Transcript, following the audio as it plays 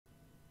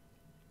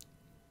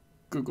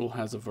Google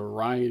has a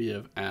variety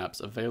of apps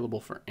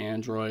available for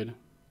Android,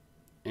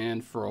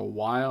 and for a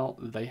while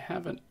they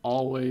haven't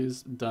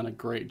always done a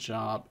great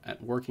job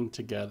at working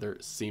together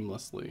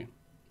seamlessly.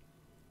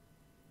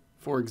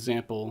 For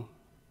example,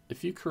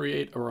 if you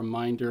create a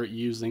reminder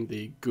using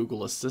the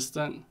Google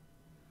Assistant,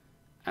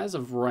 as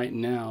of right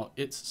now,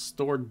 it's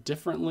stored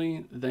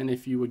differently than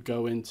if you would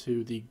go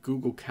into the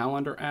Google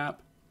Calendar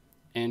app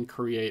and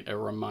create a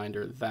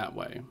reminder that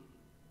way.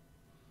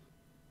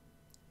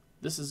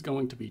 This is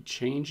going to be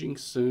changing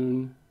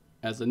soon,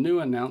 as a new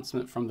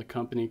announcement from the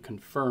company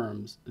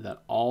confirms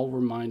that all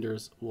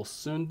reminders will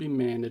soon be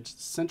managed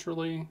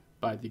centrally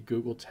by the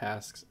Google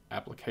Tasks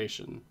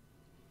application.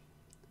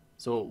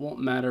 So it won't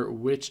matter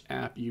which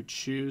app you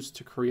choose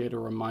to create a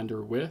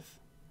reminder with.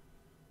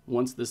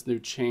 Once this new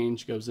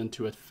change goes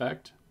into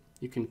effect,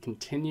 you can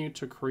continue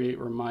to create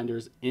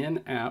reminders in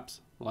apps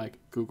like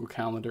Google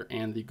Calendar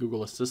and the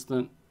Google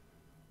Assistant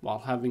while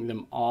having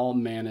them all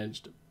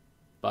managed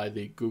by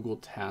the Google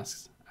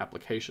Tasks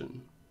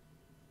application.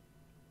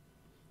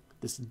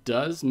 This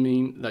does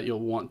mean that you'll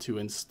want to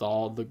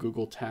install the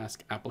Google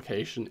Task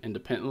application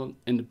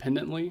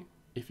independently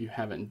if you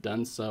haven't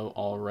done so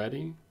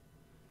already.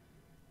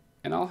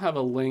 And I'll have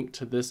a link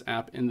to this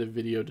app in the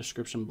video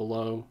description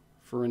below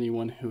for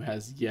anyone who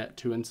has yet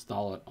to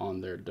install it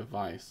on their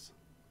device.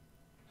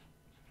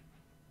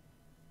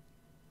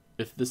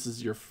 If this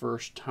is your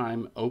first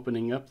time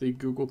opening up the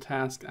Google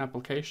Task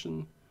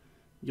application,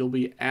 you'll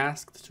be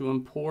asked to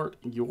import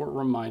your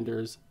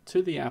reminders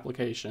to the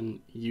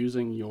application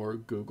using your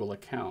Google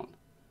account.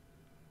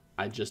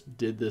 I just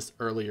did this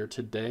earlier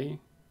today,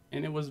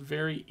 and it was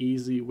very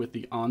easy with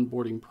the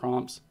onboarding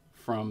prompts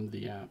from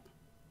the app.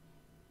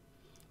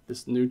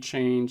 This new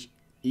change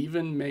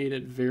even made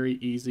it very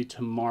easy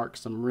to mark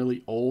some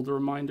really old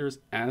reminders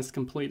as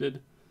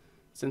completed,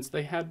 since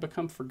they had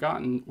become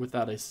forgotten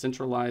without a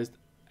centralized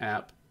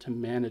app to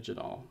manage it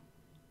all.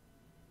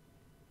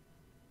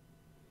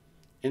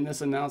 In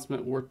this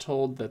announcement, we're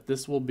told that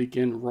this will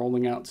begin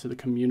rolling out to the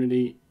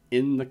community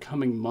in the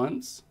coming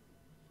months,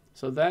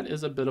 so that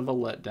is a bit of a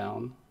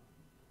letdown,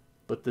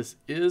 but this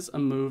is a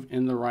move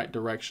in the right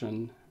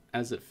direction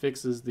as it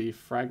fixes the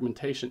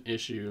fragmentation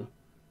issue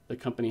the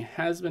company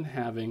has been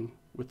having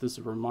with its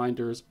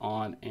reminders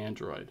on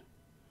Android.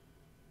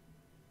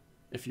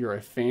 If you're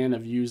a fan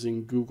of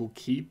using Google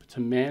Keep to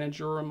manage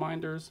your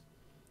reminders,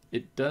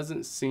 it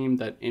doesn't seem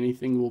that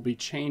anything will be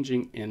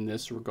changing in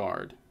this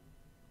regard.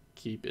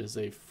 Keep is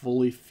a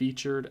fully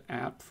featured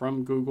app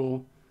from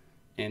Google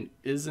and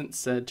isn't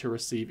said to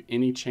receive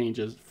any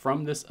changes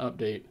from this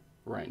update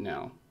right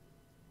now.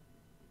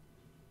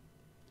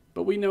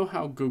 But we know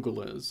how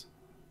Google is.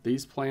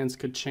 These plans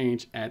could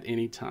change at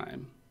any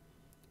time.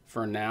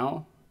 For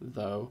now,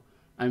 though,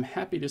 I'm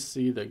happy to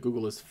see that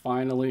Google is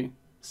finally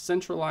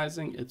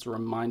centralizing its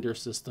reminder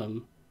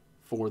system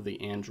for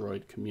the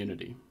Android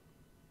community.